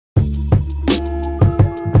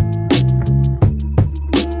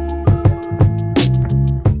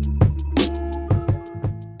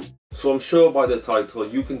So I'm sure by the title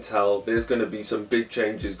you can tell there's going to be some big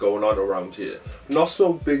changes going on around here. Not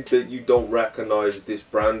so big that you don't recognize this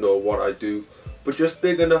brand or what I do, but just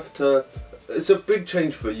big enough to, it's a big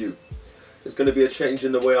change for you. It's going to be a change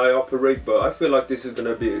in the way I operate, but I feel like this is going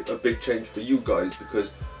to be a big change for you guys,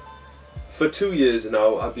 because for 2 years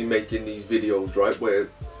now I've been making these videos, right, where,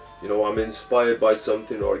 you know, I'm inspired by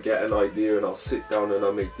something or I get an idea and I'll sit down and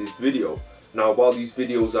I'll make this video. Now, while these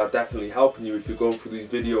videos are definitely helping you, if you're going through these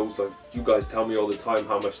videos, like you guys tell me all the time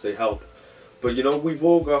how much they help. But you know, we've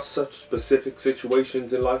all got such specific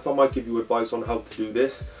situations in life. I might give you advice on how to do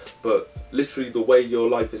this, but literally the way your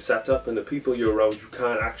life is set up and the people you're around, you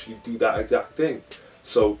can't actually do that exact thing.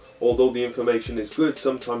 So although the information is good,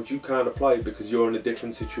 sometimes you can't apply it because you're in a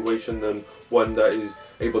different situation than one that is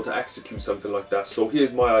able to execute something like that. So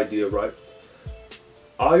here's my idea, right?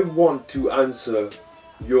 I want to answer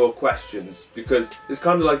your questions, because it's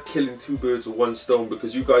kind of like killing two birds with one stone,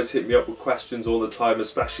 because you guys hit me up with questions all the time,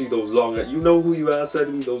 especially those long, you know who you are,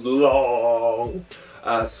 sending me those long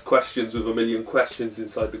ass questions with a million questions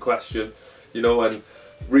inside the question, you know, and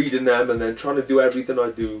reading them and then trying to do everything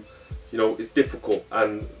I do, you know, it's difficult.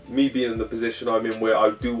 And me being in the position I'm in where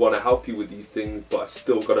I do want to help you with these things, but I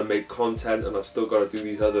still got to make content and I've still got to do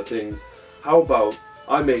these other things. How about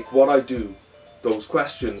I make what I do those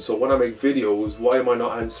questions? So when I make videos, why am I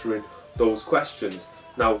not answering those questions?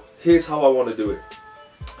 Now, here's how I want to do it.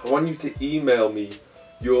 I want you to email me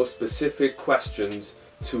your specific questions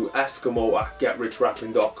to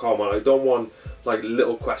Esskimo@GetRichRapping.com, and I don't want like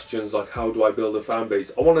little questions like how do I build a fan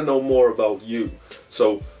base. I want to know more about you.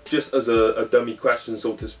 So just as a dummy question,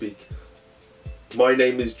 so to speak, my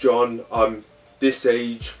name is John, I'm this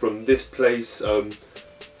age, from this place.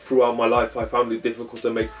 Throughout my life I found it difficult to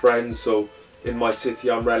make friends, so in my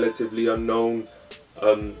city I'm relatively unknown.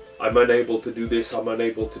 I'm unable to do this, I'm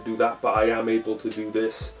unable to do that, but I am able to do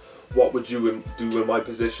this. What would you do in my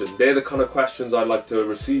position? They're the kind of questions I'd like to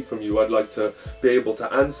receive from you. I'd like to be able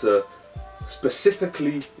to answer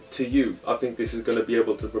specifically to you. I think this is going to be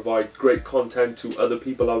able to provide great content to other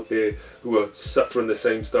people out there who are suffering the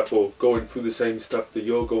same stuff or going through the same stuff that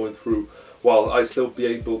you're going through, while I still be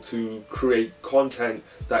able to create content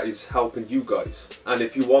that is helping you guys. And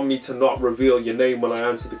if you want me to not reveal your name when I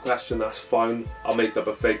answer the question, that's fine. I'll make up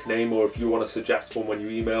a fake name, or if you want to suggest one when you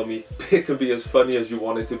email me, it can be as funny as you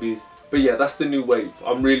want it to be. But yeah, that's the new wave.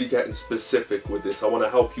 I'm really getting specific with this. I want to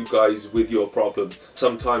help you guys with your problems.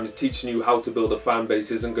 Sometimes teaching you how to build a fan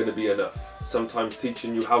base isn't going to be enough. Sometimes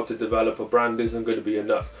teaching you how to develop a brand isn't going to be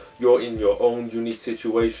enough. You're in your own unique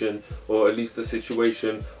situation, or at least a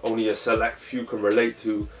situation only a select few can relate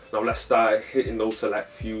to. Now let's start hitting those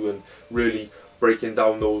select few and really breaking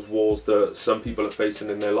down those walls that some people are facing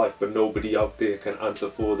in their life, but nobody out there can answer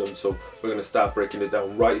for them. So we're going to start breaking it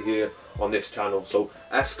down right here on this channel. So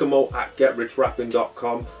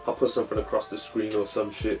Esskimo@GetRichRapping.com. I'll put something across the screen or some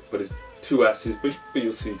shit, but it's 2 S's, but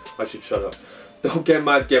you'll see. I should shut up. Don't get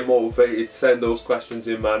mad, get motivated, send those questions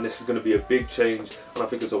in, man. This is going to be a big change, and I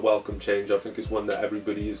think it's a welcome change. I think it's one that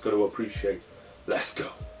everybody is going to appreciate. Let's go.